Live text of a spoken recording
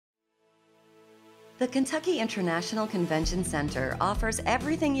The Kentucky International Convention Center offers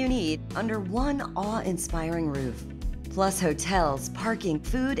everything you need under one awe-inspiring roof. Plus, hotels, parking,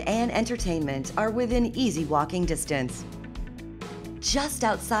 food, and entertainment are within easy walking distance. Just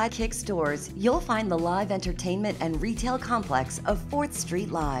outside KICC doors, you'll find the live entertainment and retail complex of 4th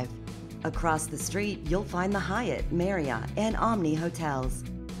Street Live. Across the street, you'll find the Hyatt, Marriott, and Omni hotels.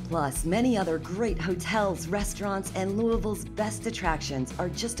 Plus, many other great hotels, restaurants, and Louisville's best attractions are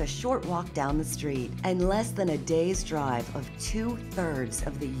just a short walk down the street and less than a day's drive of 2/3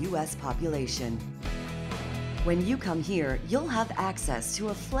 of the U.S. population. When you come here, you'll have access to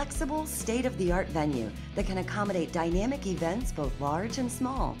a flexible, state-of-the-art venue that can accommodate dynamic events both large and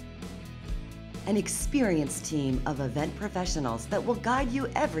small. An experienced team of event professionals that will guide you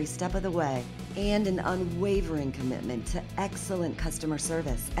every step of the way, and an unwavering commitment to excellent customer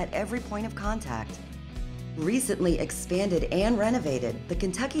service at every point of contact. Recently expanded and renovated, the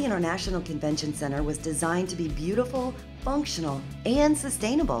Kentucky International Convention Center was designed to be beautiful, functional, and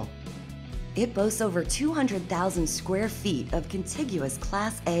sustainable. It boasts over 200,000 square feet of contiguous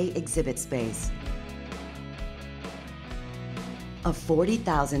Class A exhibit space, a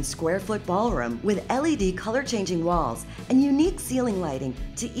 40,000 square foot ballroom with LED color-changing walls and unique ceiling lighting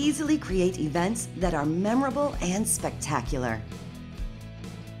to easily create events that are memorable and spectacular.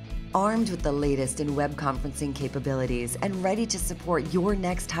 Armed with the latest in web conferencing capabilities and ready to support your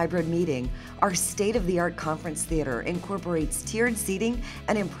next hybrid meeting, our state-of-the-art conference theater incorporates tiered seating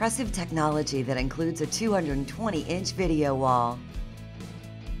and impressive technology that includes a 220-inch video wall.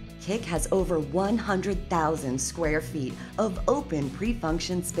 KICC has over 100,000 square feet of open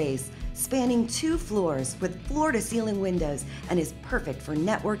pre-function space spanning 2 floors with floor-to-ceiling windows and is perfect for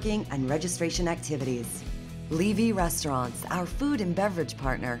networking and registration activities. Levy Restaurants, our food and beverage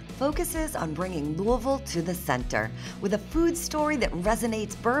partner, focuses on bringing Louisville to the center with a food story that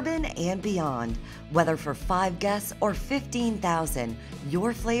resonates bourbon and beyond. Whether for 5 guests or 15,000,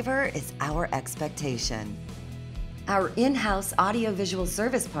 your flavor is our expectation. Our in-house audiovisual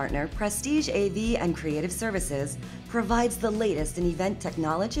service partner, Prestige AV and Creative Services, provides the latest in event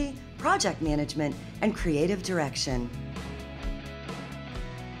technology, project management, and creative direction.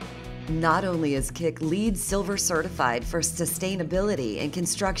 Not only is KICC LEED Silver certified for sustainability in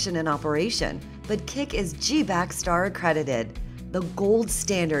construction and operation, but KICC is GBAC Star accredited, the gold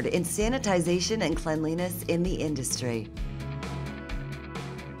standard in sanitization and cleanliness in the industry.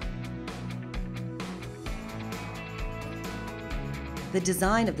 The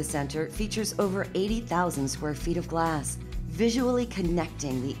design of the center features over 80,000 square feet of glass, visually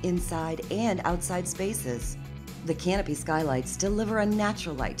connecting the inside and outside spaces. The canopy skylights deliver a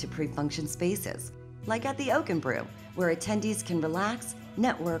natural light to pre-function spaces, like at the Oak and Brew, where attendees can relax,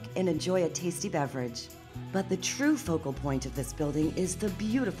 network, and enjoy a tasty beverage. But the true focal point of this building is the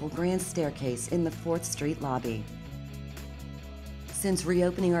beautiful grand staircase in the 4th Street lobby. Since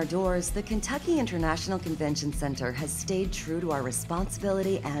reopening our doors, the Kentucky International Convention Center has stayed true to our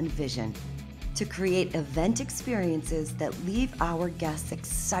responsibility and vision to create event experiences that leave our guests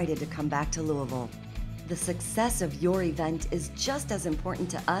excited to come back to Louisville. The success of your event is just as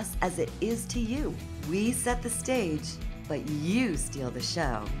important to us as it is to you. We set the stage, but you steal the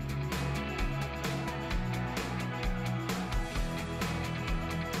show.